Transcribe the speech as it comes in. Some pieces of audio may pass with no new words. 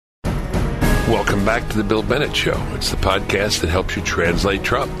Welcome back to the Bill Bennett Show. It's the podcast that helps you translate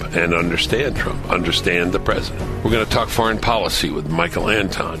Trump, understand the president. We're going to talk foreign policy with Michael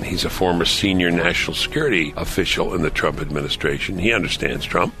Anton. He's a former senior national security official in the Trump administration. He understands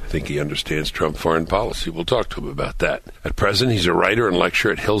Trump. I think he understands Trump foreign policy. We'll talk to him about that. At present, he's a writer and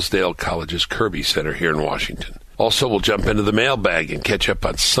lecturer at Hillsdale College's Kirby Center here in Washington. Also, we'll jump into the mailbag and catch up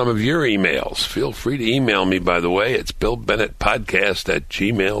on some of your emails. Feel free to email me, by the way. It's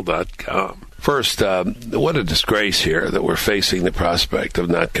BillBennettPodcast@gmail.com. First, what a disgrace here that we're facing the prospect of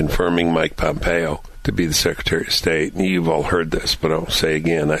not confirming Mike Pompeo to be the Secretary of State. And you've all heard this, but I'll say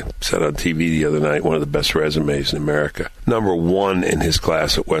again, I said on TV the other night, one of the best resumes in America. Number one in his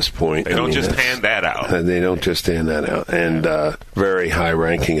class at West Point. They don't just hand that out. They don't just hand that out. And very high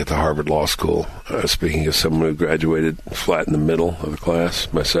ranking at the Harvard Law School. Speaking of someone who graduated flat in the middle of the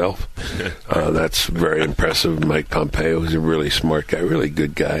class, myself. That's very impressive. Mike Pompeo is a really smart guy, really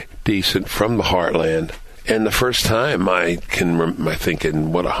good guy, decent, from the heartland. And the first time I think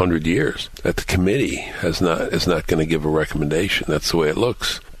in 100 years that the committee is not going to give a recommendation. That's the way it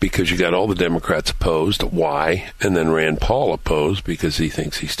looks, because you got all the Democrats opposed. Why? And then Rand Paul opposed because he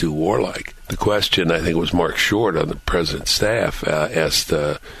thinks he's too warlike. The question, I think it was Mark Short on the president's staff, asked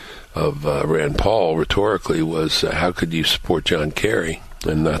of Rand Paul rhetorically was, how could you support John Kerry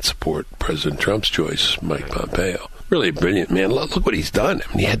and not support President Trump's choice, Mike Pompeo? Really brilliant, man. Look what he's done. I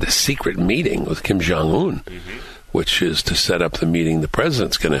mean, he had this secret meeting with Kim Jong-un, which is to set up the meeting the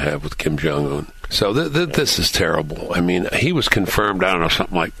president's going to have with Kim Jong-un. So this is terrible. I mean, he was confirmed, I don't know,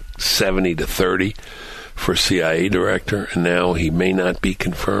 something like 70-30 for CIA director, and now he may not be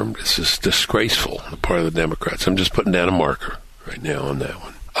confirmed. It's just disgraceful on the part of the Democrats. I'm just putting down a marker right now on that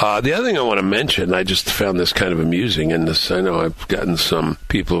one. The other thing I want to mention, I just found this kind of amusing, and this, I know I've gotten some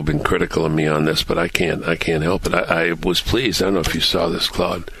people who've been critical of me on this, but I can't help it. I was pleased. I don't know if you saw this,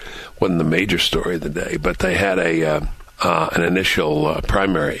 Claude. Wasn't the major story of the day, but they had an initial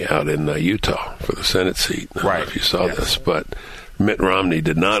primary out in Utah for the Senate seat. I don't know if you saw this, but Mitt Romney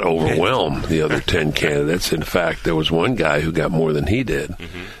did not overwhelm the other 10 candidates. In fact, there was one guy who got more than he did,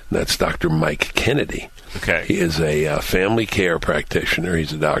 and that's Dr. Mike Kennedy. Okay. He is a family care practitioner.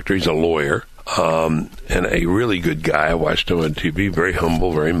 He's a doctor. He's a lawyer, and a really good guy. I watched him on TV. Very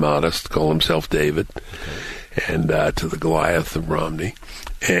humble, very modest. Call himself David, and to the Goliath of Romney,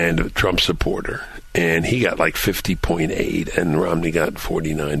 and a Trump supporter. And he got like 50.8, and Romney got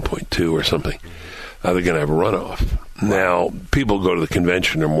 49.2 or something. They're going to have a runoff. Now, people who go to the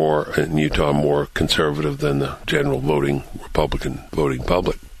convention are more, in Utah, more conservative than the general voting Republican voting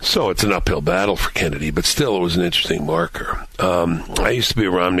public. So it's an uphill battle for Kennedy, but still it was an interesting marker. I used to be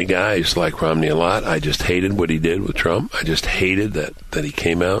a Romney guy. I used to like Romney a lot. I just hated what he did with Trump. I just hated that he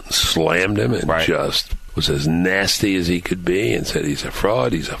came out and slammed him and just was as nasty as he could be and said he's a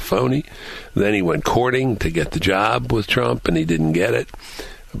fraud, he's a phony. Then he went courting to get the job with Trump, and he didn't get it.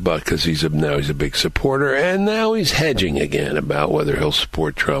 But because now he's a big supporter, and now he's hedging again about whether he'll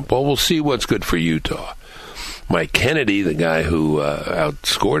support Trump. Well, we'll see what's good for Utah. Mike Kennedy, the guy who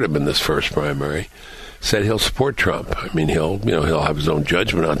outscored him in this first primary, said he'll support Trump. I mean, he'll have his own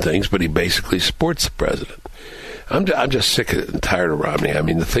judgment on things, but he basically supports the president. I'm just sick and tired of Romney. I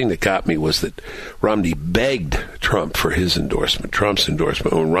mean, the thing that got me was that Romney begged Trump for his endorsement, Trump's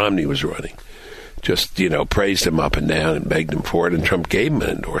endorsement, when Romney was running. Just, praised him up and down and begged him for it, and Trump gave him an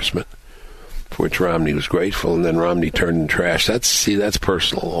endorsement, for which Romney was grateful, and then Romney turned in trash. That's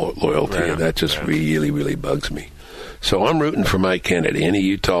personal loyalty, and that just really, really bugs me. So I'm rooting for Mike Kennedy. Any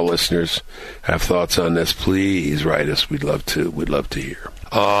Utah listeners have thoughts on this, please write us. We'd love to hear.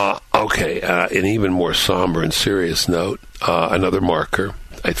 Okay, an even more somber and serious note, another marker.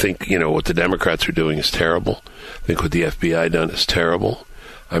 I think, what the Democrats are doing is terrible. I think what the FBI done is terrible.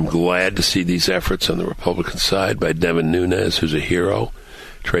 I'm glad to see these efforts on the Republican side by Devin Nunes, who's a hero,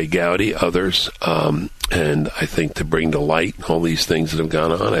 Trey Gowdy, others, and I think to bring to light all these things that have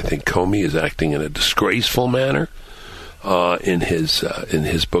gone on. I think Comey is acting in a disgraceful manner in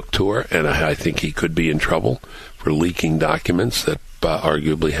his book tour, and I think he could be in trouble for leaking documents that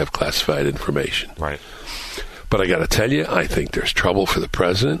arguably have classified information. Right. But I got to tell you, I think there's trouble for the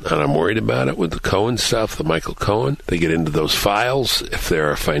president, and I'm worried about it with the Cohen stuff, the Michael Cohen. They get into those files. If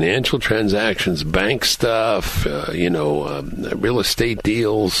there are financial transactions, bank stuff, real estate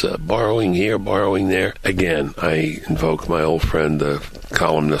deals, borrowing here, borrowing there. Again, I invoke my old friend, the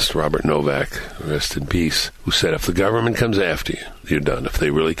columnist Robert Novak, rest in peace, who said if the government comes after you, you're done. If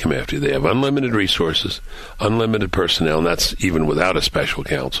they really come after you, they have unlimited resources, unlimited personnel, and that's even without a special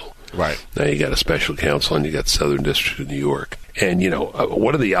counsel. Right. Now you got a special counsel, and you got Southern District of New York. And,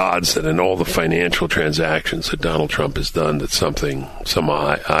 what are the odds that in all the financial transactions that Donald Trump has done that some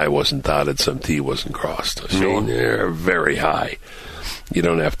I wasn't dotted, some T wasn't crossed? I mean, they're very high. You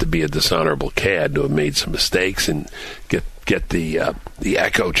don't have to be a dishonorable cad to have made some mistakes and get the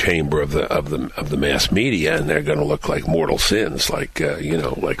echo chamber of the mass media, and they're going to look like mortal sins, like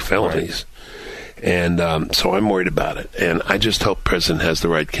felonies. Right. And so I'm worried about it, and I just hope the president has the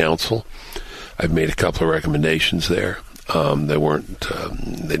right counsel. I've made a couple of recommendations there. They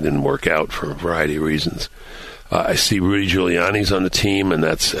didn't work out for a variety of reasons. I see Rudy Giuliani's on the team, and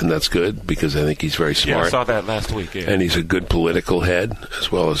that's good because I think he's very smart. Yeah, I saw that last week. Yeah. And he's a good political head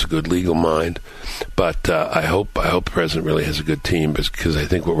as well as a good legal mind. But I hope the president really has a good team because I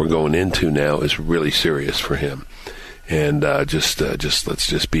think what we're going into now is really serious for him. And just let's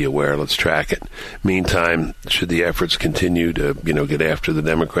just be aware. Let's track it. Meantime, should the efforts continue to get after the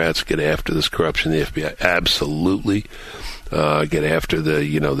Democrats, get after this corruption in the FBI? Absolutely. Get after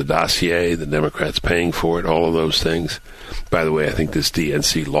the dossier, the Democrats paying for it, all of those things. By the way, I think this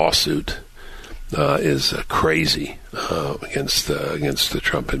DNC lawsuit is crazy against the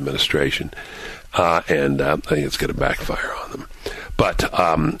Trump administration, and I think it's going to backfire on them. But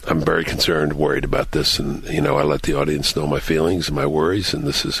I'm very concerned, worried about this, and I let the audience know my feelings and my worries, and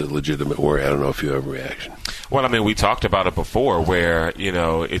this is a legitimate worry. I don't know if you have a reaction. Well, I mean, we talked about it before, where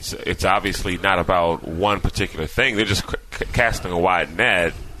it's obviously not about one particular thing. They're just casting a wide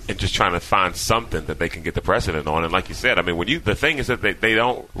net and just trying to find something that they can get the president on. And like you said, I mean, the thing is that they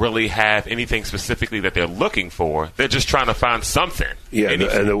don't really have anything specifically that they're looking for. They're just trying to find something. Yeah, and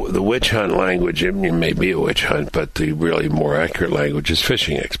the witch hunt language, it may be a witch hunt, but the really more accurate language is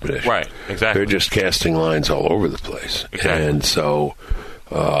fishing expedition. Right, exactly. They're just casting lines all over the place. Exactly. And so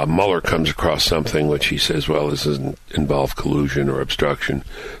Mueller comes across something which he says, well, this doesn't involve collusion or obstruction,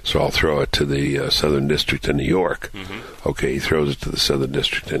 so I'll throw it to the Southern District of New York. Mm-hmm. Okay, he throws it to the Southern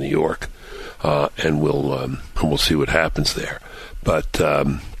District of New York, and we'll see what happens there. But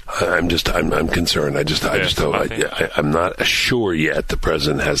I'm concerned. I'm not sure yet the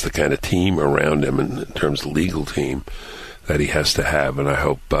president has the kind of team around him in terms of legal team that he has to have, and I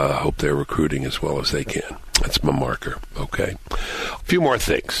hope they're recruiting as well as they can. That's my marker. Okay. A few more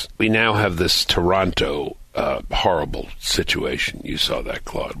things. We now have this Toronto horrible situation. You saw that,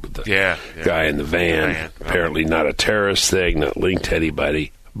 Claude, with the guy in the van. Apparently not a terrorist thing, not linked to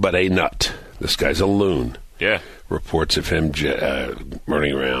anybody, but a nut. This guy's a loon. Yeah. Reports of him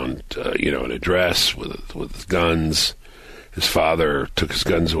running around, in a dress with his guns. His father took his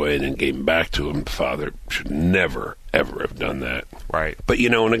guns away and then gave them back to him. The father should never, ever have done that. Right. But,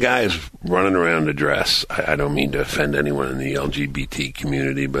 when a guy is running around in a dress, I don't mean to offend anyone in the LGBT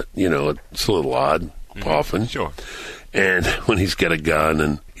community, but, it's a little odd often. Sure. And when he's got a gun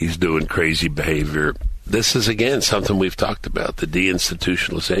and he's doing crazy behavior, this is, again, something we've talked about, the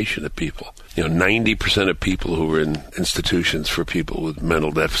deinstitutionalization of people. 90% of people who were in institutions for people with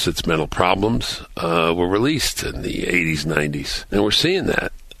mental deficits, mental problems, were released in the 80s, 90s. And we're seeing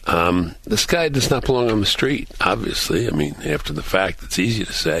that. This guy does not belong on the street, obviously. I mean, after the fact, it's easy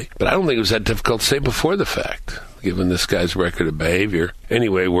to say. But I don't think it was that difficult to say before the fact, given this guy's record of behavior.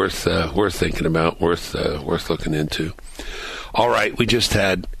 Anyway, worth thinking about, worth looking into. All right, we just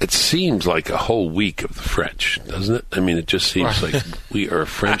had, it seems like a whole week of the French, doesn't it? I mean, it just seems like we are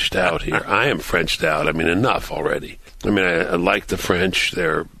Frenched out here. I am Frenched out. I mean, enough already. I mean, I like the French.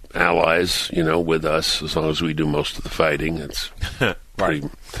 They're allies, with us, as long as we do most of the fighting. It's right.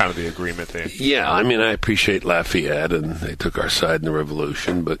 Kind of the agreement there. Yeah, I mean, I appreciate Lafayette, and they took our side in the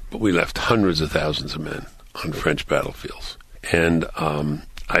Revolution, but we left hundreds of thousands of men on French battlefields. And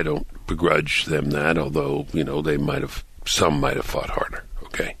I don't begrudge them that, although, some might have fought harder,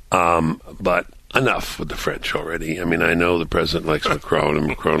 okay? But enough with the French already. I mean, I know the president likes Macron, and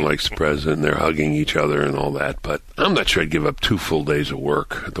Macron likes the president, and they're hugging each other and all that, but I'm not sure I'd give up 2 full days of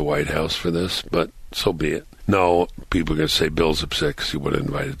work at the White House for this, but so be it. No, people are going to say Bill's upset because he wasn't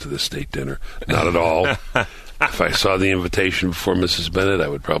invited to the state dinner. Not at all. If I saw the invitation before Mrs. Bennett, I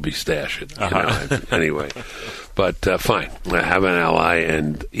would probably stash it. Anyway, but fine. I have an ally,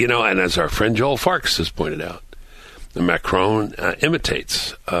 and, and as our friend Joel Farkas has pointed out, Macron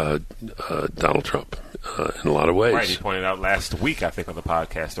imitates Donald Trump in a lot of ways. Right, he pointed out last week, I think, on the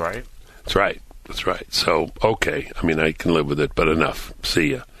podcast, right? That's right. So, okay, I mean, I can live with it, but enough.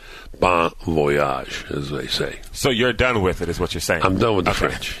 See ya. Bon voyage, as they say. So you're done with it, is what you're saying? I'm done with the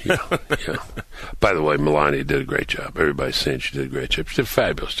French, yeah. By the way, Melania did a great job. Everybody's saying she did a great job. She did a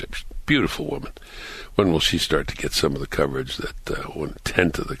fabulous job. beautiful woman. When will she start to get some of the coverage that,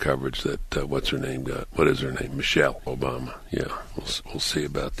 1/10 of the coverage that, what's her name got? What is her name? Michelle Obama. Yeah, we'll see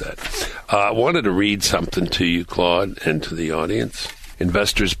about that. I wanted to read something to you, Claude, and to the audience.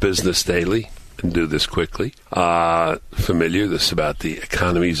 Investors Business Daily. And do this quickly. Familiar, this is about the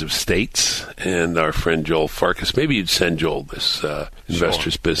economies of states, and our friend Joel Farkas. Maybe you'd send Joel this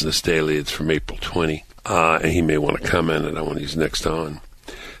Investors Business Daily. It's from April 20, and he may want to comment on it when he's next on.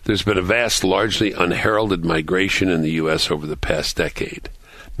 There's been a vast, largely unheralded migration in the U.S. over the past decade,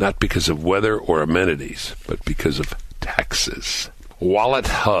 not because of weather or amenities, but because of taxes. Wallet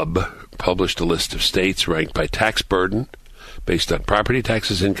Hub published a list of states ranked by tax burden, based on property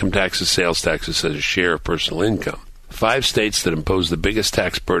taxes, income taxes, sales taxes as a share of personal income. 5 states that impose the biggest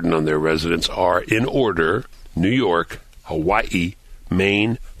tax burden on their residents are, in order, New York, Hawaii,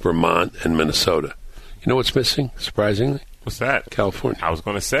 Maine, Vermont, and Minnesota. You know what's missing, surprisingly? What's that? California. I was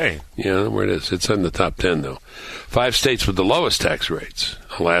going to say. Yeah, where it is. It's in the top 10, though. 5 states with the lowest tax rates: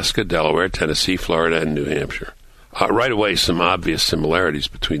 Alaska, Delaware, Tennessee, Florida, and New Hampshire. Right away, some obvious similarities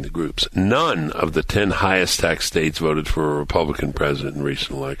between the groups. None of the 10 highest tax states voted for a Republican president in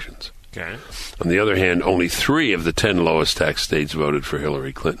recent elections. Okay. On the other hand, only 3 of the 10 lowest tax states voted for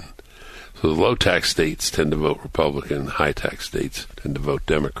Hillary Clinton. So the low tax states tend to vote Republican, high tax states tend to vote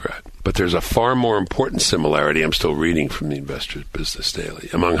Democrat. But there's a far more important similarity, I'm still reading from the Investors Business Daily,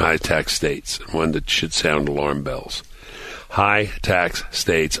 among high tax states, and one that should sound alarm bells. High-tax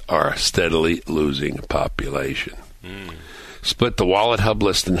states are steadily losing population. Split the Wallet Hub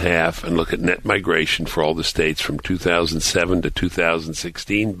list in half and look at net migration for all the states from 2007 to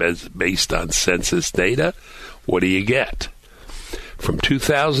 2016 based on census data. What do you get? From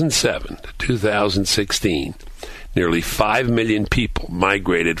 2007 to 2016, nearly 5 million people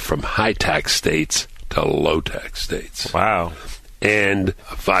migrated from high-tax states to low-tax states. Wow. And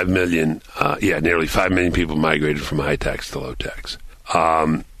 5 million, nearly 5 million people migrated from high tax to low tax.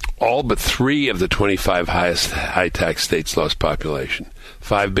 All but 3 of the 25 highest high tax states lost population.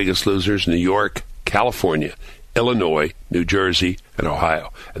 5 biggest losers: New York, California, Illinois, New Jersey, and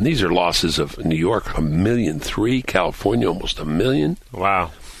Ohio. And these are losses of New York, 1.3 million, California, almost 1 million.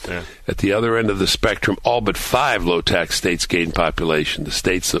 Wow. Yeah. At the other end of the spectrum, all but 5 low tax states gained population. The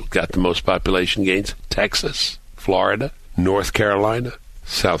states that got the most population gains: Texas, Florida, North Carolina,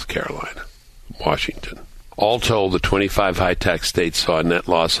 South Carolina, Washington. All told, the 25 high-tax states saw a net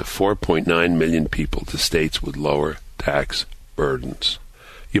loss of 4.9 million people to states with lower tax burdens.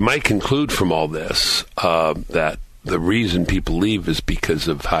 You might conclude from all this that the reason people leave is because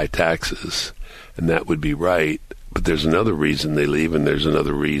of high taxes, and that would be right. But there's another reason they leave, and there's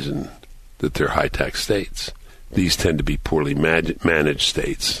another reason that they're high-tax states. These tend to be poorly managed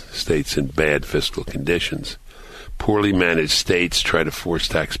states in bad fiscal conditions. Poorly managed states try to force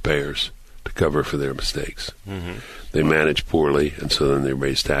taxpayers to cover for their mistakes. Mm-hmm. They manage poorly, and so then they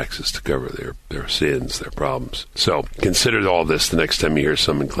raise taxes to cover their sins, their problems. So consider all this the next time you hear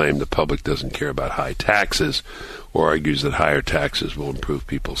someone claim the public doesn't care about high taxes or argues that higher taxes will improve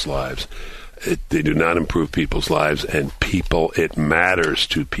people's lives. They do not improve people's lives, and it matters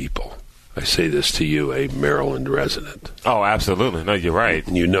to people. I say this to you, a Maryland resident. Oh, absolutely. No, you're right.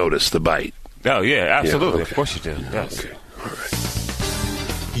 You notice the bite. Oh, yeah, absolutely. Yeah, okay. Of course you do. Yes. Okay. All right.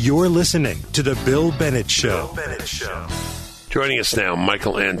 You're listening to The Bill Bennett Show. Joining us now,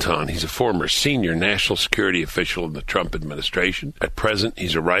 Michael Anton. He's a former senior national security official in the Trump administration. At present,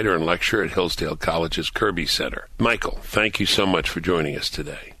 he's a writer and lecturer at Hillsdale College's Kirby Center. Michael, thank you so much for joining us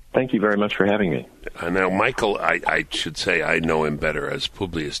today. Thank you very much for having me. Now, Michael, I should say I know him better as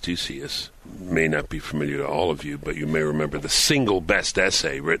Publius Decius. May not be familiar to all of you, but you may remember the single best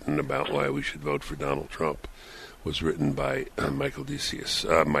essay written about why we should vote for Donald Trump was written by Michael Decius.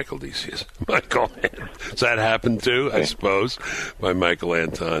 Michael. Does that happen too, I suppose? By Michael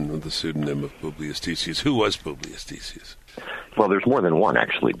Anton with the pseudonym of Publius Decius. Who was Publius Decius? Well, there's more than one,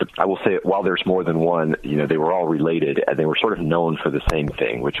 actually. But I will say, while there's more than one, they were all related, and they were sort of known for the same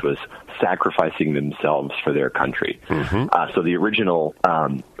thing, which was sacrificing themselves for their country. Mm-hmm. So the original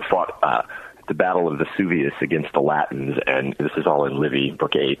fought the Battle of Vesuvius against the Latins, and this is all in Livy,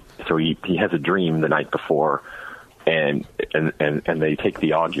 Book 8. So he has a dream the night before, and they take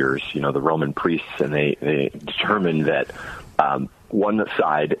the augurs, the Roman priests, and they determine that one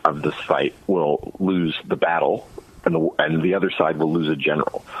side of this fight will lose the battle, and the other side will lose a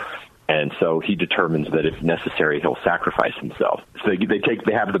general. And so he determines that if necessary, he'll sacrifice himself. So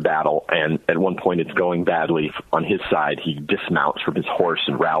they have the battle, and at one point it's going badly on his side. He dismounts from his horse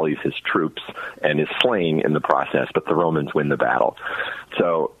and rallies his troops and is slain in the process, but the Romans win the battle.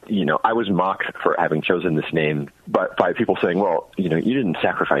 So, I was mocked for having chosen this name, but by people saying, well, you didn't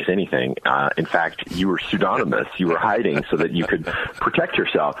sacrifice anything. In fact, you were pseudonymous. You were hiding so that you could protect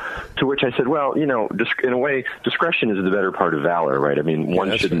yourself. To which I said, well, in a way, discretion is the better part of valor, right? I mean,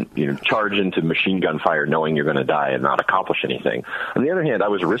 one shouldn't, charge into machine gun fire knowing you're going to die and not accomplish anything. On the other hand, I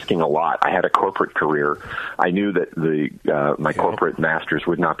was risking a lot. I had a corporate career. I knew that my corporate masters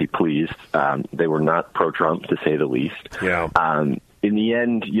would not be pleased. They were not pro-Trump, to say the least. Yeah. In the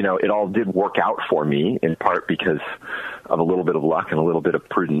end, it all did work out for me, in part because of a little bit of luck and a little bit of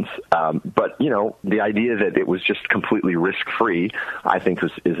prudence. But, the idea that it was just completely risk-free, I think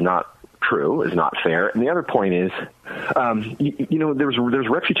is not true, is not fair. And the other point is, there's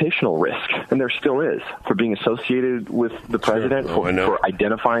reputational risk, and there still is, for being associated with the president, for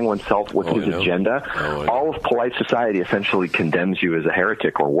identifying oneself with his agenda. All of polite society essentially condemns you as a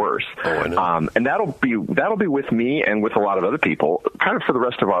heretic or worse. And that'll be with me and with a lot of other people kind of for the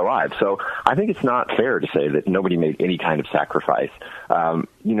rest of our lives. So I think it's not fair to say that nobody made any kind of sacrifice.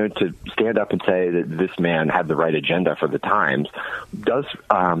 To stand up and say that this man had the right agenda for the times does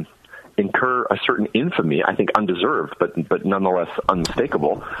incur a certain infamy, I think undeserved, but nonetheless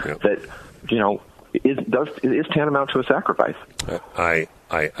unmistakable, that, is tantamount to a sacrifice. I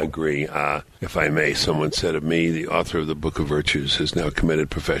agree. If I may, someone said of me, the author of the Book of Virtues has now committed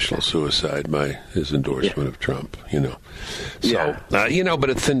professional suicide by his endorsement of Trump, So, but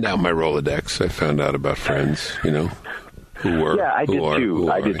it thinned out my Rolodex. I found out about friends, who were. Yeah, I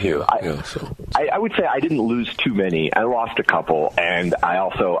did too. I would say I didn't lose too many. I lost a couple, and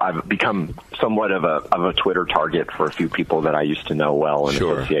I've become somewhat of a Twitter target for a few people that I used to know well and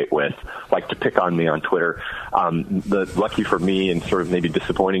associate with, like to pick on me on Twitter. The lucky for me and sort of maybe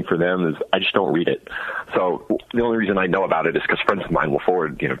disappointing for them is I just don't read it. So the only reason I know about it is because friends of mine will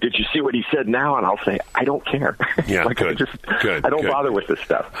forward, did you see what he said now? And I'll say, I don't care. Yeah, good. I don't bother with this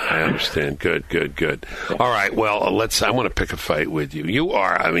stuff. I understand. Good. All right. Well, I want to pick a fight with you. You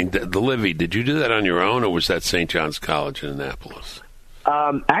are, the Livy, did you do that on your own, or was that St. John's College in Annapolis?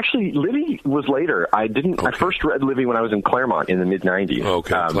 Actually, Livy was later. I didn't. Okay. I first read Livy when I was in Claremont in the mid-'90s.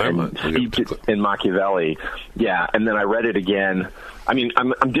 Okay, Claremont. In Machiavelli. Yeah, and then I read it again.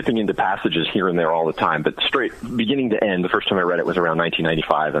 I'm dipping into passages here and there all the time, but straight beginning to end, the first time I read it was around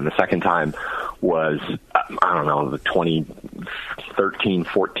 1995, and the second time was, the 2013,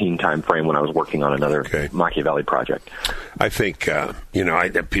 14 time frame when I was working on another Machiavelli project. I think,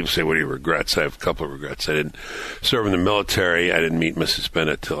 people say, what are your regrets? I have a couple of regrets. I didn't serve in the military. I didn't meet Mrs.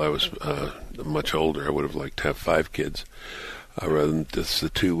 Bennett till I was much older. I would have liked to have 5 kids rather than just the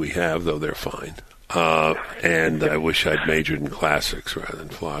 2 we have, though they're fine. And I wish I'd majored in classics rather than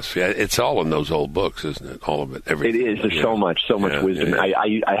philosophy. It's all in those old books, isn't it? All of it. Everything. It is. There's so much wisdom. Yeah.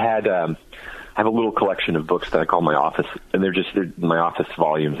 I have a little collection of books that I call my office, and they're my office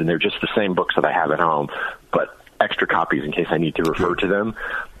volumes, and they're just the same books that I have at home, but extra copies in case I need to refer to them.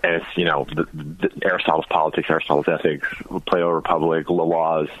 And it's, Aristotle's Politics, Aristotle's Ethics, Plato Republic, the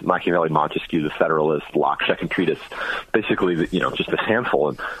Laws, Machiavelli, Montesquieu, the Federalist, Locke's Second Treatise, basically, just a handful.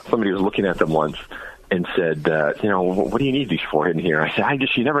 And somebody was looking at them once and said, what do you need these for in here? I said,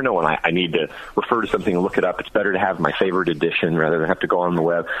 you never know when I need to refer to something and look it up. It's better to have my favorite edition rather than have to go on the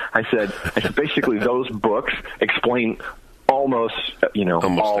web. I said basically those books explain almost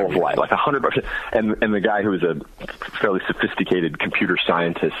all of life, like 100%. And the guy who was a fairly sophisticated computer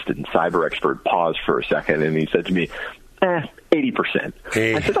scientist and cyber expert paused for a second, and he said to me, 80%.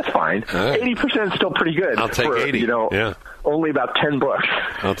 Hey. I said, that's fine. 80% is still pretty good. I'll take 80. Only about 10 books.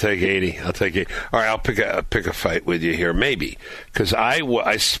 I'll take 80. All right, I'll pick a fight with you here, maybe, because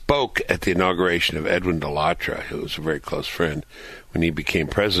I spoke at the inauguration of Edwin DeLatre, who was a very close friend, when he became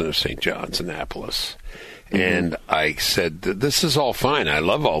president of St. John's, Annapolis. And I said, this is all fine. I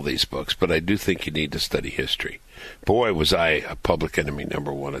love all these books, but I do think you need to study history. Boy, was I a public enemy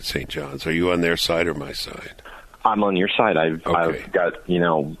number 1 at St. John's. Are you on their side or my side? I'm on your side. I've got,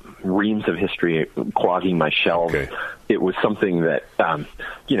 reams of history clogging my shelves. Okay. It was something that,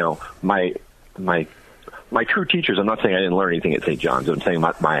 my true teachers, I'm not saying I didn't learn anything at St. John's. I'm saying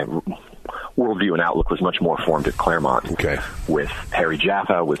my worldview and outlook was much more formed at Claremont with Harry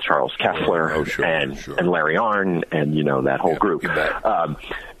Jaffa, with Charles Kessler, and Larry Arnn, and, that whole group.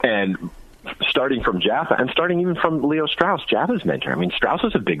 And starting from Jaffa, and starting even from Leo Strauss, Jaffa's mentor. Strauss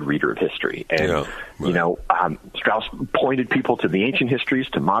was a big reader of history, and Strauss pointed people to the ancient histories,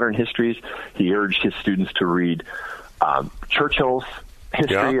 to modern histories. He urged his students to read Churchill's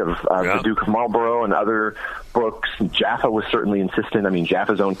history of the Duke of Marlborough and other books. Jaffa was certainly insistent. I mean,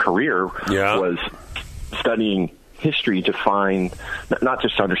 Jaffa's own career was studying history to find, not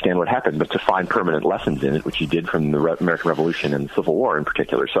just to understand what happened, but to find permanent lessons in it, which he did from the American Revolution and the Civil War in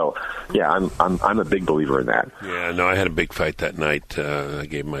particular. So, yeah, I'm a big believer in that. Yeah, no, I had a big fight that night. I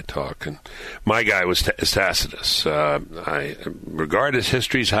gave my talk, and my guy was Tacitus. I regard as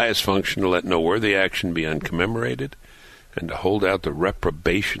history's highest function to let no worthy action be uncommemorated, and to hold out the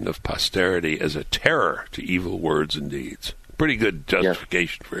reprobation of posterity as a terror to evil words and deeds. Pretty good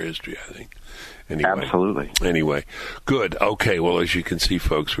justification for history, I think. Anyway, absolutely. Anyway, good. Okay, well, as you can see,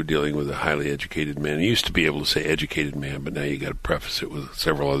 folks, we're dealing with a highly educated man. You used to be able to say educated man, but now you got to preface it with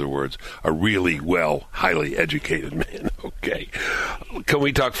several other words. A really highly educated man. Okay. Can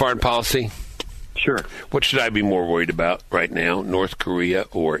we talk foreign policy? Sure. What should I be more worried about right now, North Korea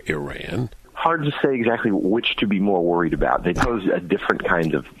or Iran? Hard to say exactly which to be more worried about. They pose a different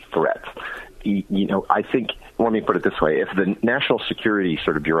kind of threat. I think, let me put it this way, if the national security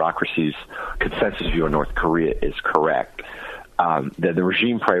sort of bureaucracy's consensus view on North Korea is correct, that the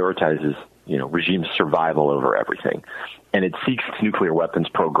regime prioritizes, regime survival over everything. And it seeks its nuclear weapons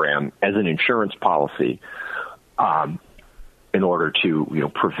program as an insurance policy in order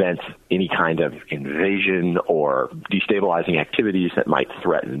to, prevent any kind of invasion or destabilizing activities that might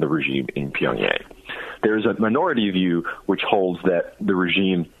threaten the regime in Pyongyang. There's a minority view which holds that the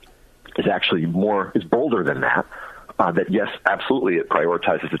regime is actually is bolder than that, that yes, absolutely it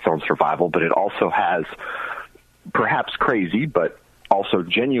prioritizes its own survival, but it also has perhaps crazy, but also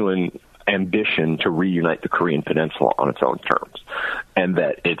genuine ambition to reunite the Korean Peninsula on its own terms, and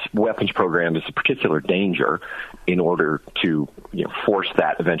that its weapons program is a particular danger in order to force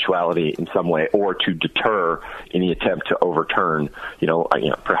that eventuality in some way, or to deter any attempt to overturn,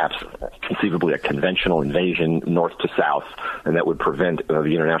 perhaps conceivably a conventional invasion north to south, and that would prevent the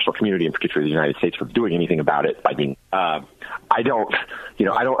international community, in particular the United States, from doing anything about it. I mean, I don't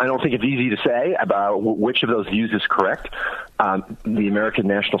think it's easy to say about which of those views is correct. The American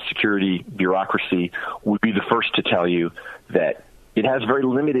national security bureaucracy would be the first to tell you that it has very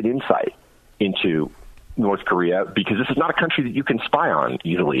limited insight into North Korea, because this is not a country that you can spy on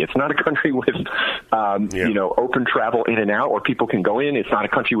easily. It's not a country with, open travel in and out where people can go in. It's not a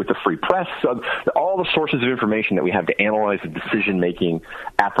country with a free press. So all the sources of information that we have to analyze the decision-making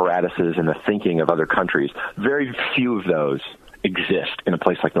apparatuses and the thinking of other countries, very few of those exist in a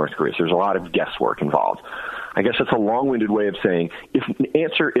place like North Korea. So there's a lot of guesswork involved. I guess that's a long-winded way of saying if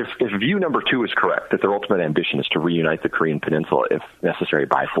view number 2 is correct, that their ultimate ambition is to reunite the Korean Peninsula, if necessary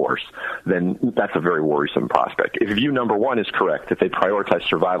by force, then that's a very worrisome prospect. If view number 1 is correct, that they prioritize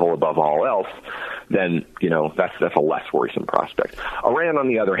survival above all else, then that's a less worrisome prospect. Iran, on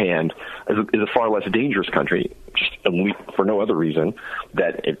the other hand, is a far less dangerous country, just for no other reason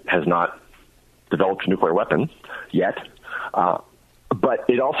that it has not developed nuclear weapons yet. But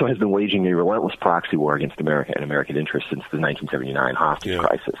it also has been waging a relentless proxy war against America and American interests since the 1979 hostage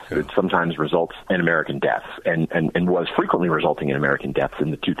crisis. It sometimes results in American deaths, and was frequently resulting in American deaths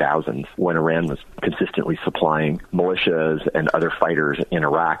in the 2000s, when Iran was consistently supplying militias and other fighters in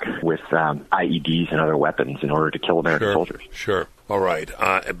Iraq with IEDs and other weapons in order to kill American soldiers. Sure. All right.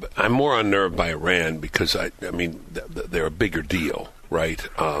 I'm more unnerved by Iran because, they're a bigger deal, right?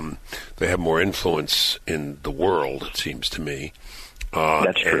 They have more influence in the world, it seems to me.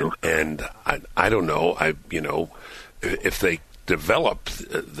 That's true. And I don't know. If they develop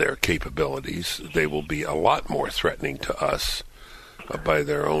their capabilities, they will be a lot more threatening to us by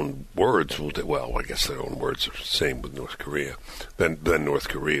their own words. Well, I guess their own words are the same with North Korea than North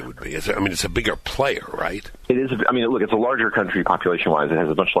Korea would be. It's a bigger player, right? It is. Look, it's a larger country population-wise. It has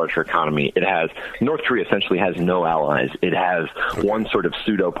a much larger economy. North Korea essentially has no allies. It has one sort of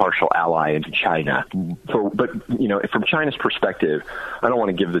pseudo-partial ally in China. But from China's perspective, I don't want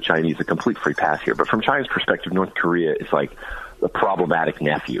to give the Chinese a complete free pass here, but from China's perspective, North Korea is like a problematic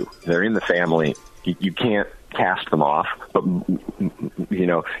nephew. They're in the family. You can't cast them off, but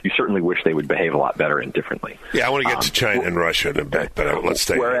you certainly wish they would behave a lot better and differently. Yeah, I want to get to China and Russia in a bit, but let's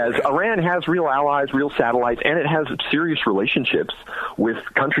stay. Whereas Iran has real allies, real satellites, and it has serious relationships with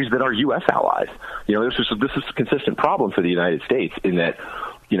countries that are U.S. allies. This is a consistent problem for the United States in that,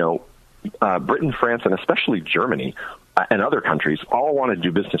 Britain, France, and especially Germany and other countries all want to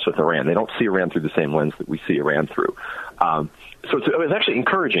do business with Iran. They don't see Iran through the same lens that we see Iran through. So it was actually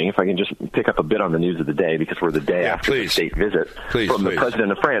encouraging, if I can just pick up a bit on the news of the day, because we're the day after the state visit from the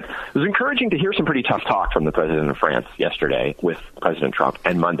president of France. It was encouraging to hear some pretty tough talk from the president of France yesterday with President Trump,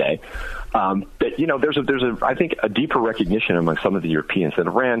 and Monday. That there's I think a deeper recognition among some of the Europeans that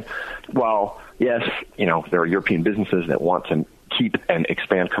Iran, while yes, there are European businesses that want to keep and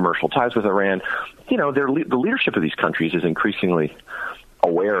expand commercial ties with Iran. The leadership of these countries is increasingly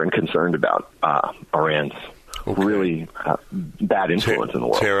aware and concerned about Iran's really bad influence in the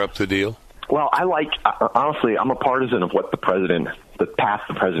world. Tear up the deal? Well, honestly, I'm a partisan of what the path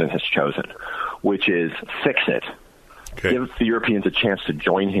the president has chosen, which is fix it. Okay. Give the Europeans a chance to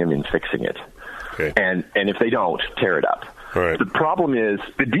join him in fixing it. Okay. And if they don't, tear it up. All right. The problem is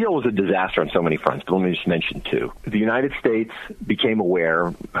the deal was a disaster on so many fronts, but let me just mention two. The United States became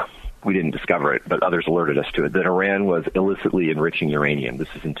aware, we didn't discover it, but others alerted us to it, that Iran was illicitly enriching uranium. This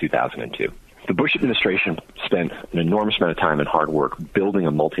is in 2002. The Bush administration spent an enormous amount of time and hard work building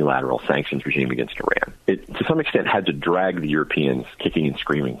a multilateral sanctions regime against Iran. It, to some extent, had to drag the Europeans kicking and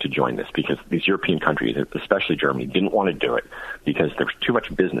screaming to join this because these European countries, especially Germany, didn't want to do it because there was too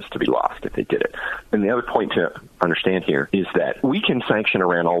much business to be lost if they did it. And the other point to understand here is that we can sanction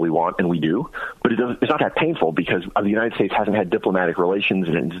Iran all we want, and we do, but it's not that painful because the United States hasn't had diplomatic relations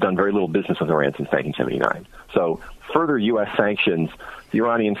and it's done very little business with Iran since 1979. So further U.S. sanctions, the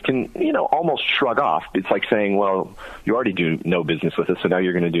Iranians can, almost shrug off. It's like saying, well, you already do no business with us, so now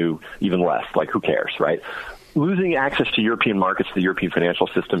you're going to do even less. Like, who cares, right? Losing access to European markets, the European financial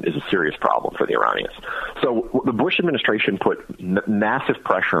system, is a serious problem for the Iranians. So the Bush administration put massive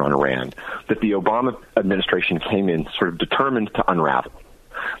pressure on Iran that the Obama administration came in sort of determined to unravel.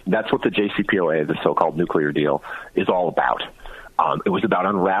 That's what the JCPOA, the so-called nuclear deal, is all about. It was about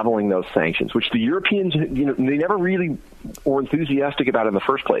unraveling those sanctions, which the Europeans, they never really were enthusiastic about in the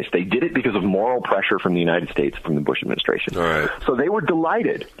first place. They did it because of moral pressure from the United States, from the Bush administration. All right. So they were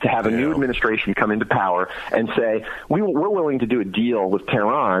delighted to have a new administration come into power and say, we're willing to do a deal with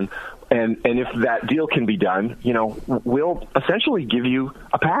Tehran, and if that deal can be done, we'll essentially give you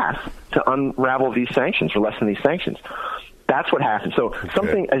a pass to unravel these sanctions or lessen these sanctions. That's what happened. So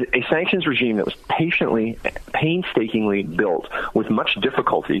a sanctions regime that was painstakingly built with much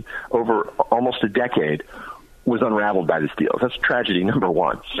difficulty over almost a decade was unraveled by this deal. That's tragedy number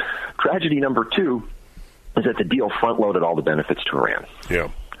one. Tragedy number two is that the deal front-loaded all the benefits to Iran. Yeah.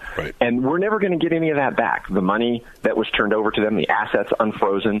 Right. And we're never going to get any of that back. The money that was turned over to them, the assets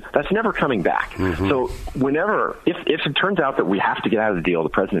unfrozen, that's never coming back. Mm-hmm. So if it turns out that we have to get out of the deal, the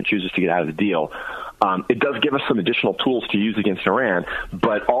president chooses to get out of the deal, it does give us some additional tools to use against Iran,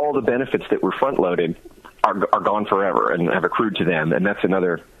 but all the benefits that were front-loaded are gone forever and have accrued to them, and that's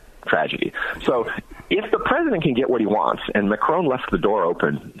another tragedy. So if the president can get what he wants, and Macron left the door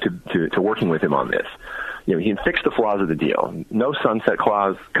open to working with him on this, he can fix the flaws of the deal. No sunset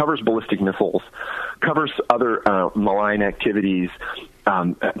clause, covers ballistic missiles, covers other malign activities,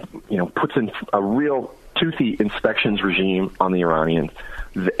 puts in a real toothy inspections regime on the Iranians.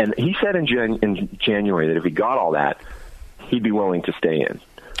 And he said in January that if he got all that, he'd be willing to stay in.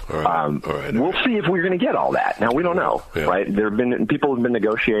 All right. We'll see if we're going to get all that. Now, we don't know, right? People have been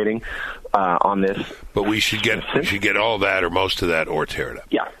negotiating on this. But we should get all that or most of that or tear it up.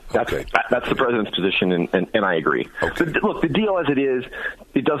 Yeah, that's the president's position, and I agree. Okay. Look, the deal as it is,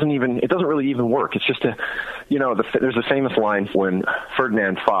 it doesn't really even work. It's just there's a famous line when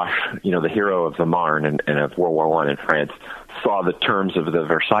Ferdinand Foch, the hero of the Marne and of World War I in France, saw the terms of the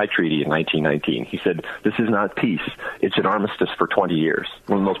Versailles Treaty in 1919. He said, "This is not peace; it's an armistice for 20 years."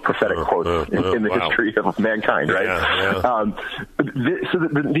 One of the most prophetic quotes in the history of mankind, right? Yeah. So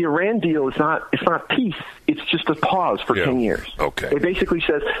the Iran deal is not peace; it's just a pause for 10 years. Okay. It basically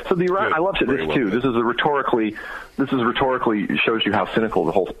says so. The Iran, I love this too. This is rhetorically shows you how cynical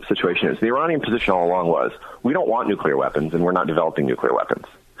the whole situation is. The Iranian position all along was, we don't want nuclear weapons, and we're not developing nuclear weapons.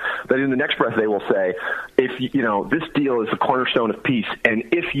 But in the next breath, they will say, if this deal is the cornerstone of peace, and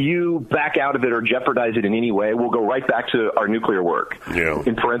if you back out of it or jeopardize it in any way, we'll go right back to our nuclear work. Yeah.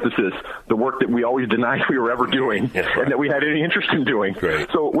 In parenthesis, the work that we always denied we were ever doing and that we had any interest in doing. Great.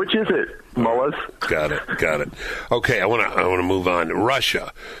 So which is it, mullahs? Got it. Okay, I want to move on.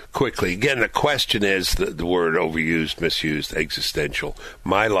 Russia, quickly. Again, the question is the word overused, misused, existential.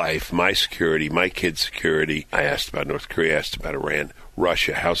 My life, my security, my kids' security. I asked about North Korea, I asked about Iran.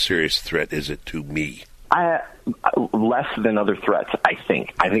 Russia, how serious a threat is it to me? Less than other threats, I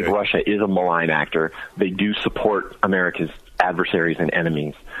think. I think Russia is a malign actor. They do support America's adversaries and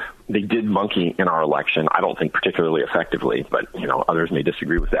enemies. They did monkey in our election. I don't think particularly effectively, but others may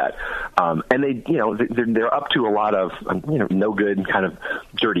disagree with that. And they're up to a lot of no good kind of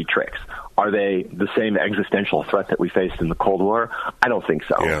dirty tricks. Are they the same existential threat that we faced in the Cold War? I don't think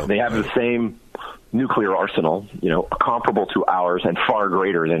so. Yeah. They have the same nuclear arsenal, comparable to ours and far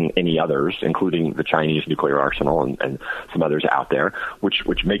greater than any others, including the Chinese nuclear arsenal and some others out there,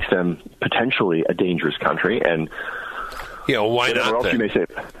 which makes them potentially a dangerous country. And Yeah, well, why whatever not? Else you may say.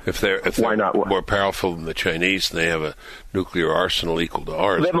 If they're Why not? more powerful than the Chinese, and they have a nuclear arsenal equal to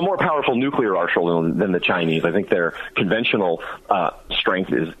ours. They have a more powerful nuclear arsenal than the Chinese. I think their conventional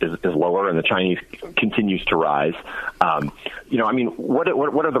strength is lower, and the Chinese continues to rise. I mean, what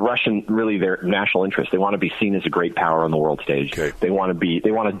are the Russian really their national interests? They want to be seen as a great power on the world stage. Okay. They want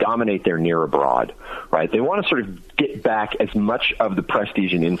to dominate their near abroad, right? They want to sort of get back as much of the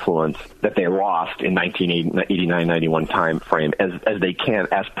prestige and influence that they lost in 1989-91 time frame as they can,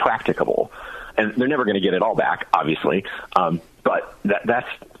 as practicable. And they're never going to get it all back, obviously. But that's,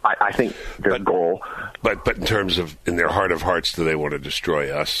 I think, their goal. But in terms of, in their heart of hearts, do they want to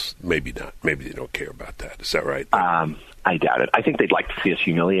destroy us? Maybe not. Maybe they don't care about that. Is that right? I doubt it. I think they'd like to see us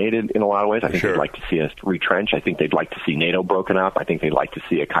humiliated in a lot of ways. I think they'd like to see us retrench. I think they'd like to see NATO broken up. I think they'd like to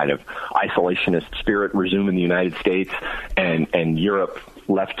see a kind of isolationist spirit resume in the United States and Europe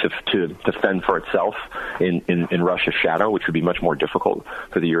left to fend for itself in Russia's shadow, which would be much more difficult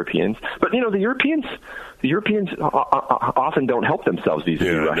for the Europeans. But, the Europeans often don't help themselves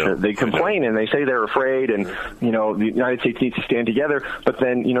vis-a-vis Russia. No, they complain and they say they're afraid, and the United States needs to stand together. But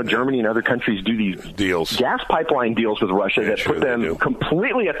then Germany and other countries do these deals, gas pipeline deals with Russia that put them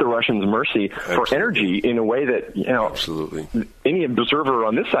completely at the Russians' mercy for energy in a way that absolutely any observer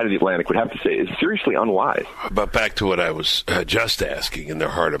on this side of the Atlantic would have to say is seriously unwise. But back to what I was just asking, in their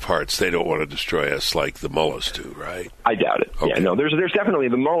heart of hearts, they don't want to destroy us like the mullahs do, right? I doubt it. Okay. Yeah, no, there's definitely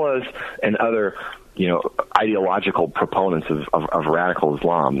the mullahs and other ideological proponents of radical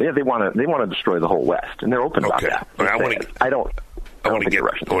Islam. They want to destroy the whole West, and they're open about that. I want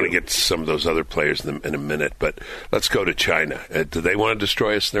to get to some of those other players in a minute, but let's go to China. Do they want to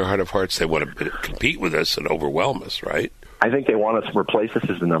destroy us in their heart of hearts? They want to compete with us and overwhelm us, right? I think they want us to replace us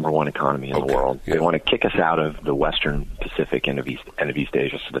as the number one economy in the world. Yeah. They want to kick us out of the Western Pacific and of East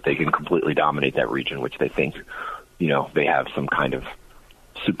Asia so that they can completely dominate that region, which they think, they have some kind of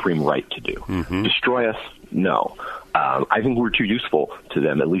supreme right to do. Mm-hmm. Destroy us? No. I think we're too useful to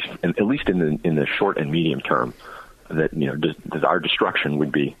them, at least in the short and medium term. That our destruction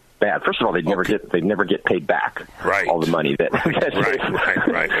would be bad. First of all, they'd never get paid back all the money that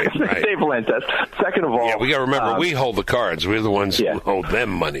they've lent us. Second of all, we got to remember we hold the cards. We're the ones who owe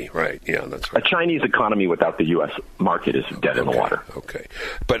them money, right? Yeah, that's right. A Chinese economy without the U.S. market is dead in the water. Okay,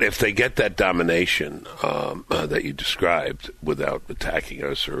 but if they get that domination that you described without attacking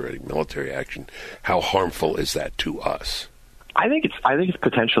us or any military action, how harmful is that to us? I think it's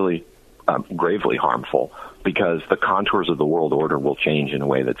potentially gravely harmful, because the contours of the world order will change in a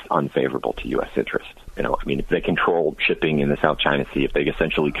way that's unfavorable to U.S. interests. If they control shipping in the South China Sea, if they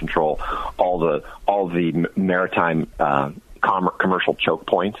essentially control all the maritime commercial choke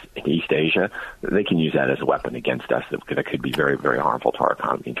points in East Asia, they can use that as a weapon against us that could be very, very harmful to our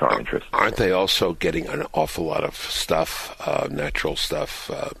economy and to our interests. Aren't they also getting an awful lot of stuff, natural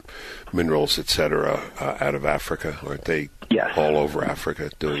stuff, minerals, etc., out of Africa? Aren't they all over Africa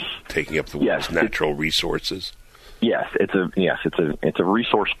taking up the world's natural resources? Yes, it's a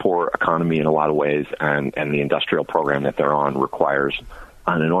resource poor economy in a lot of ways, and the industrial program that they're on requires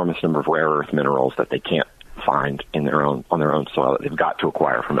an enormous number of rare earth minerals that they can't find on their own soil that they've got to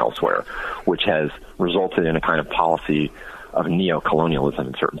acquire from elsewhere, which has resulted in a kind of policy of neo-colonialism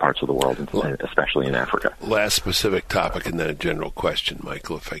in certain parts of the world, especially in Africa. Last specific topic and then a general question,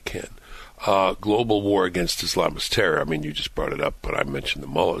 Michael, if I can. Global war against Islamist terror. I mean, you just brought it up, but I mentioned the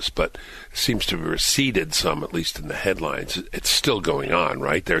mullahs, but it seems to have receded some, at least in the headlines. It's still going on,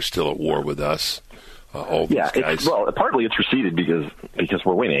 right? They're still at war with us. All these guys. Partly it's receded because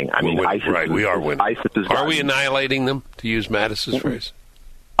we're winning. I mean, ISIS we are winning. ISIS are we annihilating them, to use Mattis's phrase?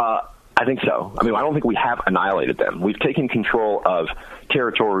 I think so. I mean, I don't think we have annihilated them. We've taken control of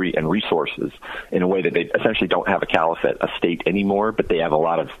territory and resources in a way that they essentially don't have a caliphate, a state anymore, but they have a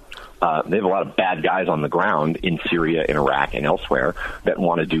lot of bad guys on the ground in Syria, in Iraq, and elsewhere that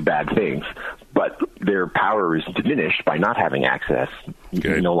want to do bad things. But their power is diminished by not having access,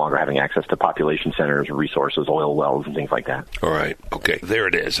 no longer having access to population centers, resources, oil wells, and things like that. All right. Okay. There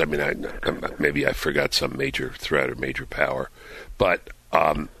it is. I mean, maybe I forgot some major threat or major power. But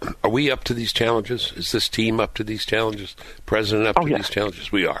are we up to these challenges? Is this team up to these challenges? President up to these challenges?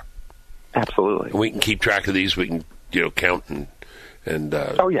 We are. Absolutely. And we can keep track of these. We can, count and dance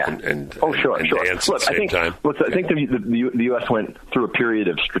at the same time. Look, I think the U.S. went through a period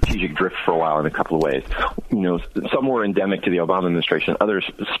of strategic drift for a while in a couple of ways. Some were endemic to the Obama administration. Others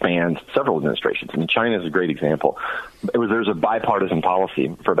spanned several administrations. I mean, China is a great example. There's a bipartisan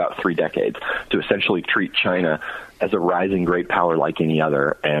policy for about 3 decades to essentially treat China as a rising great power like any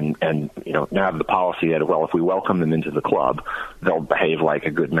other, and now have the policy that, well, if we welcome them into the club, they'll behave like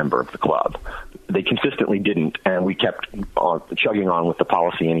a good member of the club. They consistently didn't, and we kept chugging on with the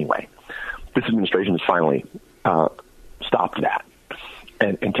policy anyway. This administration has finally stopped that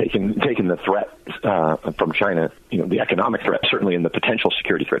and taken the threat from China, the economic threat certainly, and the potential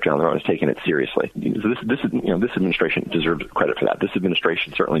security threat down the road, has taken it seriously. This administration deserves credit for that. This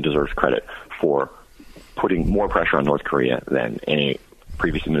administration certainly deserves credit for putting more pressure on North Korea than any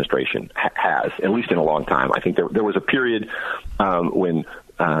previous administration has, at least in a long time. I think there was a period when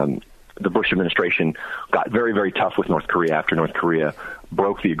the Bush administration got very, very tough with North Korea after North Korea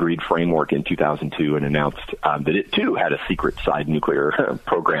broke the agreed framework in 2002 and announced that it, too, had a secret side nuclear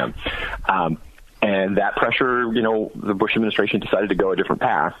program. And that pressure, the Bush administration decided to go a different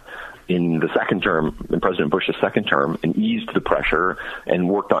path in the second term, in President Bush's second term, and eased the pressure and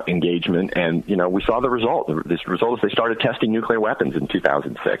worked on engagement. And, we saw the result. This result is they started testing nuclear weapons in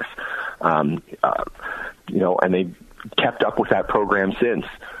 2006. And they kept up with that program since.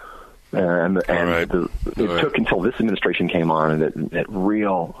 It took until this administration came on that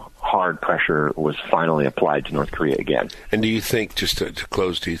real hard pressure was finally applied to North Korea again. And do you think, just to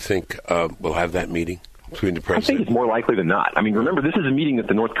close, do you think we'll have that meeting between the president? I think it's more likely than not. I mean, remember, this is a meeting that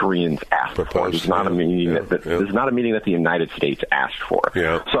the North Koreans asked for. It's not a meeting this is not a meeting that the United States asked for.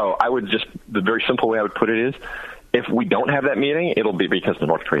 Yeah. So I would the very simple way I would put it is, if we don't have that meeting, it'll be because the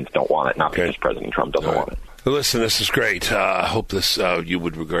North Koreans don't want it, not because President Trump doesn't want it. Well, listen, this is great. I hope this you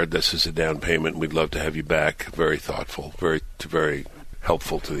would regard this as a down payment. We'd love to have you back. Very thoughtful, very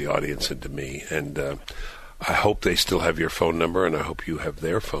helpful to the audience and to me. And I hope they still have your phone number, and I hope you have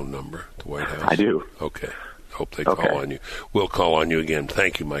their phone number, the White House. I do. Okay. Hope they call on you. We'll call on you again.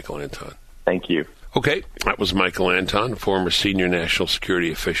 Thank you, Michael Anton. Thank you. Okay, that was Michael Anton, former senior national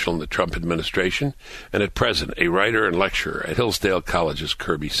security official in the Trump administration, and at present a writer and lecturer at Hillsdale College's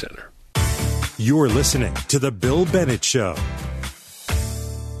Kirby Center. You're listening to The Bill Bennett Show.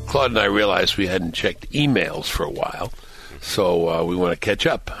 Claude and I realized we hadn't checked emails for a while, so we want to catch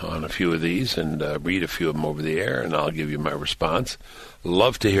up on a few of these and read a few of them over the air, and I'll give you my response.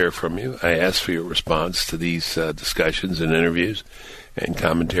 Love to hear from you. I ask for your response to these discussions and interviews and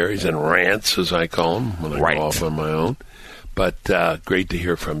commentaries and rants, as I call them, when I go off on my own. But great to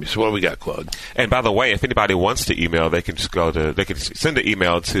hear from you. So what do we got, Claude? And by the way, if anybody wants to email, they can just they can send an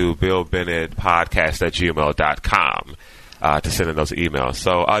email to BillBennettPodcast@gmail.com to send in those emails.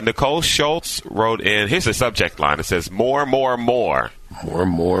 So Nicole Schultz wrote in, here's the subject line. It says, more. More than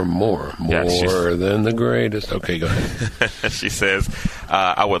the greatest. Okay, go ahead. She says,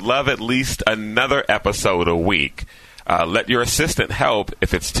 I would love at least another episode a week. Let your assistant help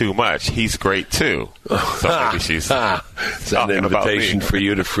if it's too much. He's great, too. So maybe she's Is that an invitation for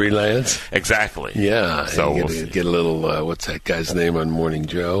you to freelance? Exactly. Yeah. So you get a little, what's that guy's name on Morning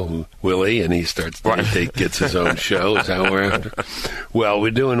Joe? Willie, and he starts to gets his own show. Is that what we're after? Well,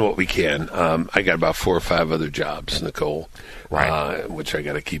 we're doing what we can. I got about 4 or 5 other jobs, Nicole, which I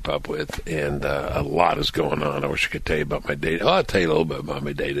got to keep up with, and a lot is going on. I wish I could tell you about my day. I'll tell you a little bit about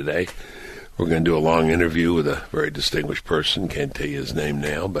my day today. We're going to do a long interview with a very distinguished person. Can't tell you his name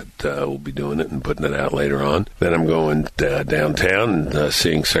now, but we'll be doing it and putting it out later on. Then I'm going downtown and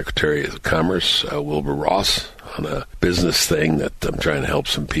seeing Secretary of Commerce Wilbur Ross on a business thing that I'm trying to help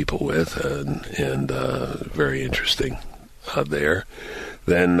some people with, and very interesting there.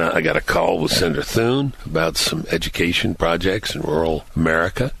 Then I got a call with Senator Thune about some education projects in rural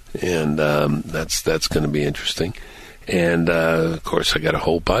America, and that's going to be interesting. And, of course, I got a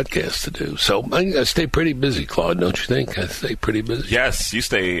whole podcast to do. So I stay pretty busy, Claude, don't you think? I stay pretty busy. Yes, you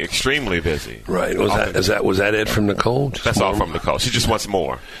stay extremely busy. Right. Was that it from Nicole? That's all from Nicole. She just wants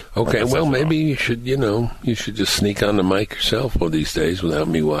more. Okay, well, maybe you should just sneak on the mic yourself one of these days without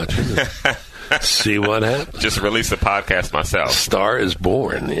me watching. See what happens. Just release a podcast myself. Star is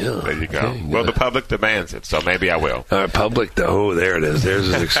born. Yeah. There you go. Okay, well, the public demands it, so maybe I will. Public, there it is.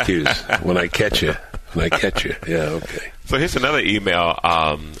 There's an excuse. When I catch you. Yeah, okay. So here's another email,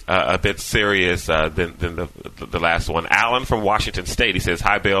 a bit serious than the last one. Alan from Washington State. He says,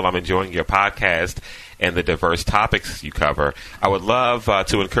 "Hi, Bill. I'm enjoying your podcast and the diverse topics you cover. I would love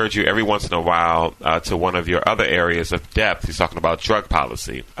to encourage you every once in a while to one of your other areas of depth." He's talking about drug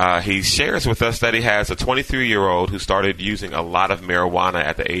policy. He shares with us that he has a 23-year-old who started using a lot of marijuana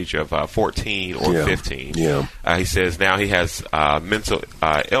at the age of 14 or 15. Yeah. He says now he has mental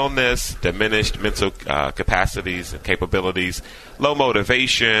illness, diminished mental capacities and capabilities, low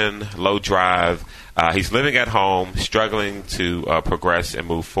motivation, low drive. He's living at home, struggling to progress and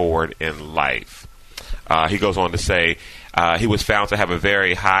move forward in life. He goes on to say, He was found to have a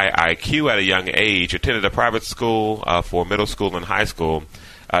very high IQ at a young age, attended a private school for middle school and high school.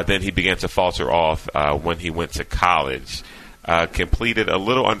 Then he began to falter off when he went to college. Completed a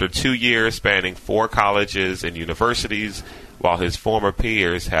little under 2 years, spanning 4 colleges and universities, while his former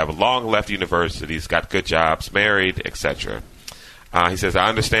peers have long left universities, got good jobs, married, etc. He says, I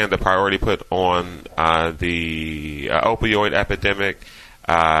understand the priority put on the opioid epidemic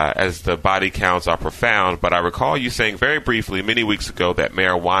as the body counts are profound, but I recall you saying very briefly many weeks ago that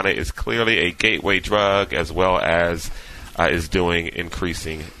marijuana is clearly a gateway drug as well as is doing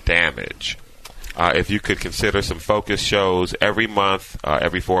increasing damage. If you could consider some focus shows every month,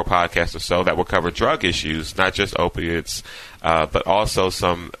 every 4 podcasts or so, that will cover drug issues, not just opiates, but also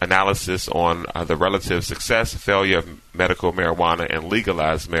some analysis on the relative success, failure of medical marijuana and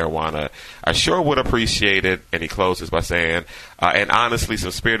legalized marijuana, I sure would appreciate it. And he closes by saying, and honestly,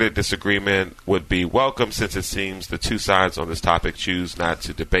 some spirited disagreement would be welcome, since it seems the two sides on this topic choose not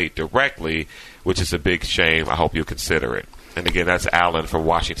to debate directly, which is a big shame. I hope you'll consider it. And again, that's Alan from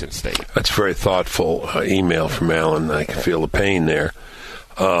Washington State. That's a very thoughtful email from Alan. I can feel the pain there.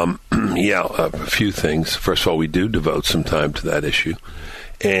 A few things. First of all, we do devote some time to that issue.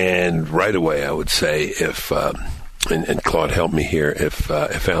 And right away, I would say, if and Claude, help me here, if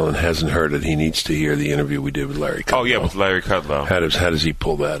Alan hasn't heard it, he needs to hear the interview we did with Larry Kudlow. Oh, yeah, with Larry Kudlow. How does he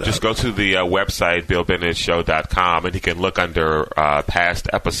pull that up? Just go to the website, BillBennettShow.com, and he can look under past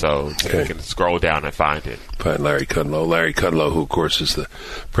episodes. Okay. And he can scroll down and find it. Find Larry Kudlow. Larry Kudlow, who, of course, is the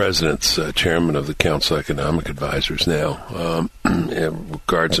president's chairman of the Council of Economic Advisors now,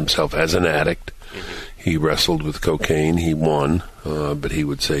 regards himself as an addict. Mm-hmm. He wrestled with cocaine. He won, but he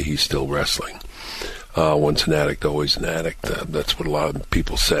would say he's still wrestling. Once an addict, always an addict. That's what a lot of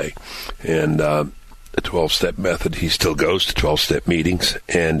people say. And the 12-step method, he still goes to 12-step meetings,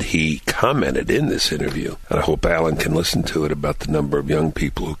 and he commented in this interview, and I hope Alan can listen to it, about the number of young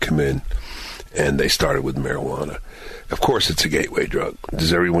people who come in, and they started with marijuana. Of course, it's a gateway drug.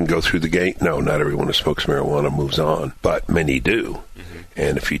 Does everyone go through the gate? No, not everyone who smokes marijuana moves on, but many do. Mm-hmm.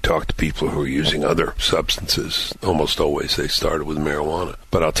 And if you talk to people who are using other substances, almost always they started with marijuana.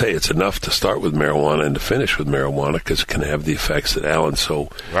 But I'll tell you, it's enough to start with marijuana and to finish with marijuana, because it can have the effects that Alan so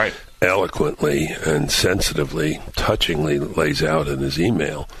eloquently and sensitively, touchingly lays out in his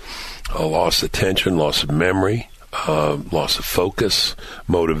email. A loss of attention, loss of memory, loss of focus,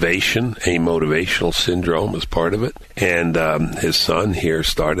 motivation, a motivational syndrome is part of it. And his son here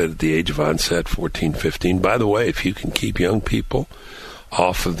started at the age of onset, 14, 15. By the way, if you can keep young people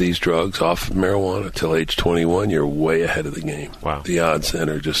off of these drugs, off of marijuana till age 21, you're way ahead of the game. Wow. The odds then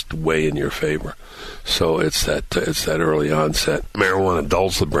are just way in your favor. So it's that early onset. Marijuana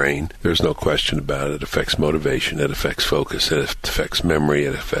dulls the brain. There's no question about it. It affects motivation. It affects focus. It affects memory.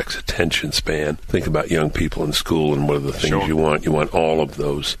 It affects attention span. Think about young people in school and what are the things you want. You want all of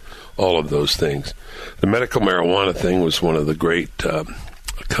those things. The medical marijuana thing was one of the great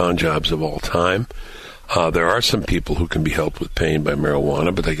con jobs of all time. There are some people who can be helped with pain by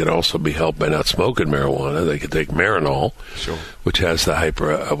marijuana, but they can also be helped by not smoking marijuana. They can take Marinol, which has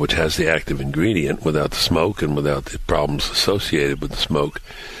the active ingredient without the smoke and without the problems associated with the smoke.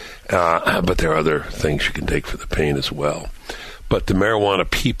 But there are other things you can take for the pain as well. But the marijuana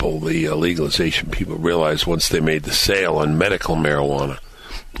people, the legalization people, realized once they made the sale on medical marijuana,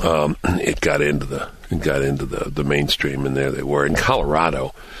 it got into the mainstream, and there they were. In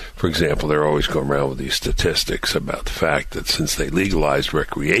Colorado, for example, they're always going around with these statistics about the fact that since they legalized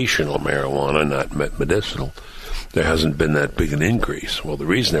recreational marijuana, not medicinal, there hasn't been that big an increase. Well, the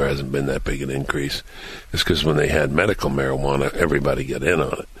reason there hasn't been that big an increase is because when they had medical marijuana, everybody got in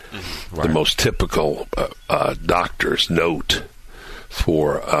on it. Mm-hmm. Right. The most typical doctor's note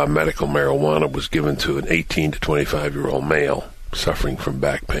for medical marijuana was given to an 18 to 25-year-old male suffering from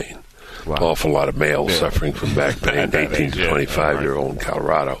back pain. Wow. An awful lot of males suffering from back pain, 18 to 25-year-old in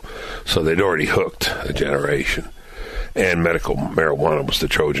Colorado. So they'd already hooked a generation. And medical marijuana was the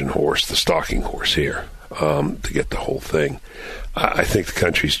Trojan horse, the stalking horse here, to get the whole thing. I think the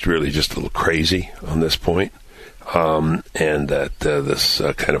country's really just a little crazy on this point, and that this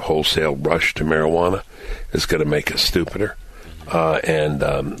kind of wholesale rush to marijuana is going to make us stupider.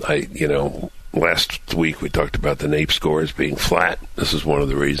 Last week we talked about the NAEP scores being flat. This is one of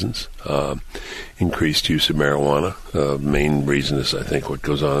the reasons. Increased use of marijuana. Main reason is, I think, what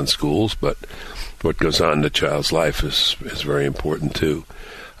goes on in schools, but what goes on in the child's life is very important too.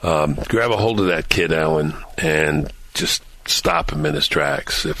 Grab a hold of that kid, Alan, and just stop him in his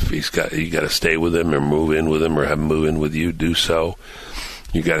tracks. If you got to stay with him or move in with him or have him move in with you, do so.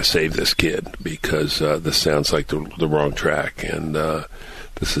 You got to save this kid, because this sounds like the wrong track, and the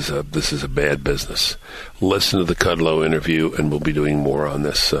This is a bad business. Listen to the Kudlow interview, and we'll be doing more on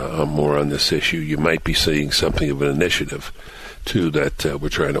this issue. You might be seeing something of an initiative, too, that we're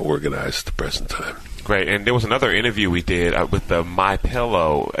trying to organize at the present time. Great. And there was another interview we did with the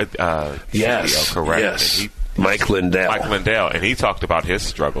MyPillow CEO, correct? Yes. Mike Lindell. And he talked about his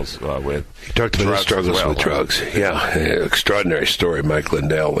struggles with He talked about his struggles with drugs. Yeah, extraordinary story. Mike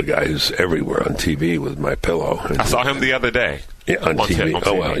Lindell, the guy who's everywhere on TV with MyPillow. I saw him the other day. Yeah, on TV. On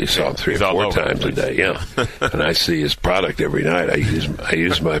TV. Well, you saw him 3 or 4 times a day. Yeah, and I see his product every night. I use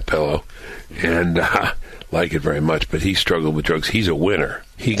MyPillow, and like it very much. But he struggled with drugs. He's a winner.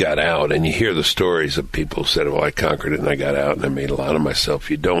 He got out, and you hear the stories of people who said, well, I conquered it, and I got out, and I made a lot of myself.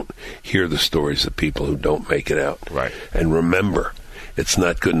 You don't hear the stories of people who don't make it out. Right. And remember, it's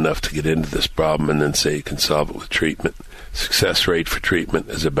not good enough to get into this problem and then say you can solve it with treatment. Success rate for treatment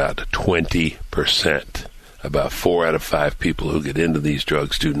is about 20%. About 4 out of 5 people who get into these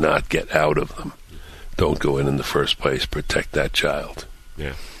drugs do not get out of them. Don't go in the first place. Protect that child.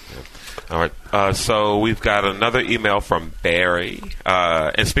 Yeah. All right. So we've got another email from Barry.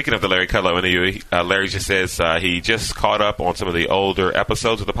 And speaking of the Larry Kudlow interview, Larry just says he just caught up on some of the older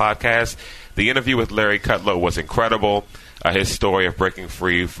episodes of the podcast. The interview with Larry Kudlow was incredible. His story of breaking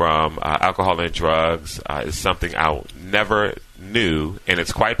free from alcohol and drugs is something I never knew, and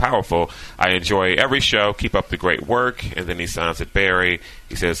it's quite powerful. I enjoy every show. Keep up the great work. And then he signs it Barry.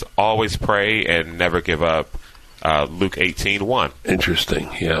 He says, always pray and never give up. Luke 18:1. Interesting.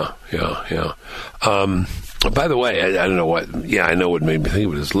 Yeah. By the way, I don't know what. Yeah, I know what made me think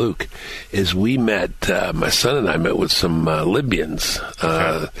of it as Luke. Is we met. My son and I met with some Libyans.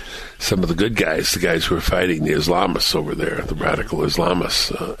 Some of the good guys, the guys who are fighting the Islamists over there, the radical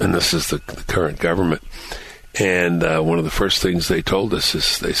Islamists, and this is the current government. And one of the first things they told us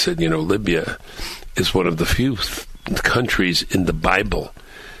is they said, Libya is one of the few countries in the Bible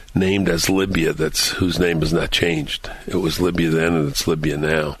named as Libya whose name has not changed. It was Libya then, and it's Libya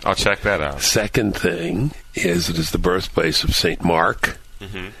now. I'll check that out. Second thing is it is the birthplace of St. Mark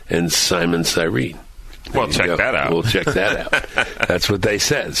and Simon Cyrene. Well, check that out. We'll check that out. That's what they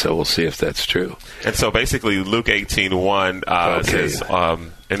said, so we'll see if that's true. And so basically, Luke 18:1 says,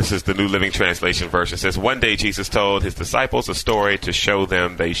 and this is the New Living Translation version, says, one day Jesus told his disciples a story to show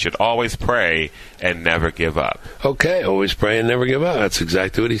them they should always pray and never give up. Okay, always pray and never give up. That's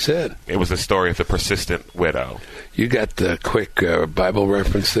exactly what he said. It was the story of the persistent widow. You got the quick Bible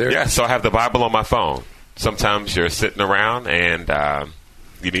reference there? Yeah, so I have the Bible on my phone. Sometimes you're sitting around and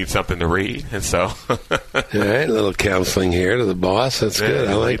you need something to read, and so all right, a little counseling here to the boss. That's good.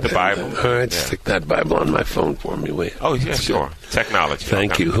 I like the Bible. All right, stick that Bible on my phone for me, will you? Oh, yeah, sure. Good. Technology.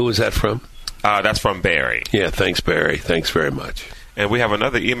 Thank you. Who is that from? That's from Barry. Yeah, thanks, Barry. Thanks very much. And we have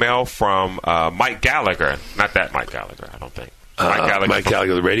another email from Mike Gallagher. Not that Mike Gallagher, I don't think. Mike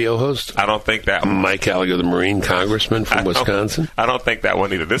Gallagher, the radio host? I don't think that one. Mike Gallagher, the Marine congressman from Wisconsin? I don't think that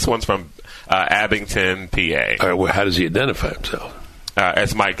one either. This one's from Abington, PA. All right, well, how does he identify himself?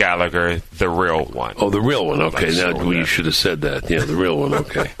 As Mike Gallagher, the real one. Oh, the real one. Okay, you should have said that. Yeah, the real one.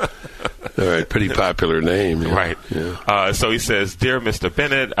 Okay. All right, pretty popular name. Yeah. Right. Yeah. So he says, Dear Mr.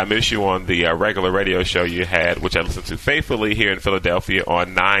 Bennett, I miss you on the regular radio show you had, which I listen to faithfully here in Philadelphia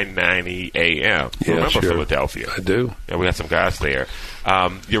on 990 a.m. Yeah, remember sure. Philadelphia? I do. Yeah, we had some guys there.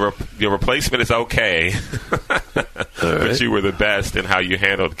 Your replacement is okay, but you were the best in how you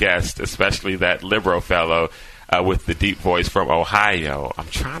handled guests, especially that liberal fellow with the deep voice from Ohio. I'm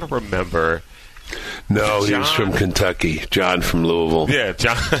trying to remember. No, he was from Kentucky. John from Louisville. Yeah,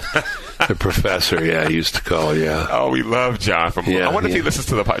 John. The professor, he used to call, Oh, we love John from Louisville. I wonder if he listens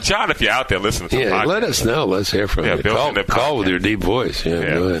to the podcast. John, if you're out there listening to the podcast. Let us know. Let's hear from you. Call with your deep voice. Yeah,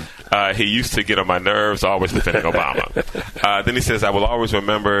 go ahead. He used to get on my nerves, always defending Obama. Then he says, I will always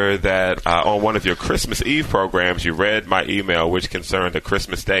remember that on one of your Christmas Eve programs, you read my email, which concerned a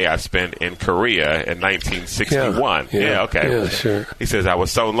Christmas day I spent in Korea in 1961. Yeah, okay. Yeah, sure. He says, I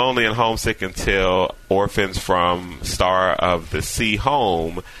was so lonely and homesick until orphans from Star of the Sea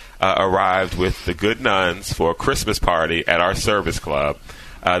Home arrived with the good nuns for a Christmas party at our service club.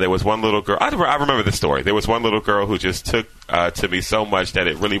 There was one little girl. I remember this story. There was one little girl who just took to me so much that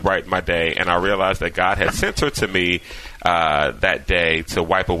it really brightened my day, and I realized that God had sent her to me that day to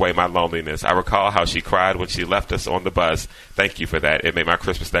wipe away my loneliness. I recall how she cried when she left us on the bus. Thank you for that. It made my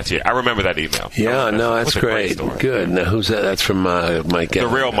Christmas that year. I remember that email. Yeah, that's great. Good. Now, who's that? That's from Mike Gallagher. The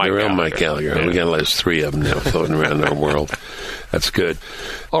real Mike Gallagher. Yeah. We got at least 3 of them now floating around our world. That's good.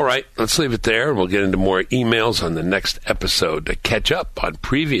 All right, let's leave it there. We'll get into more emails on the next episode. To catch up on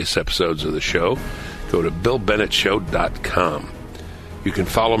previous episodes of the show, go to BillBennettShow.com. You can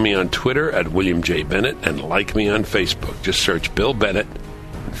follow me on Twitter at William J. Bennett and like me on Facebook. Just search Bill Bennett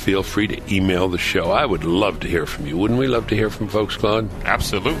feel free to email the show. I would love to hear from you. Wouldn't we love to hear from folks, Claude?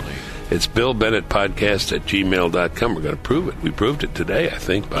 Absolutely. It's BillBennettPodcast@gmail.com. We're going to prove it. We proved it today, I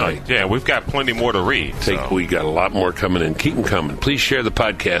think. Yeah, we've got plenty more to read. We got a lot more coming in. Keep them coming. Please share the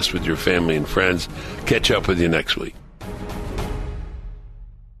podcast with your family and friends. Catch up with you next week.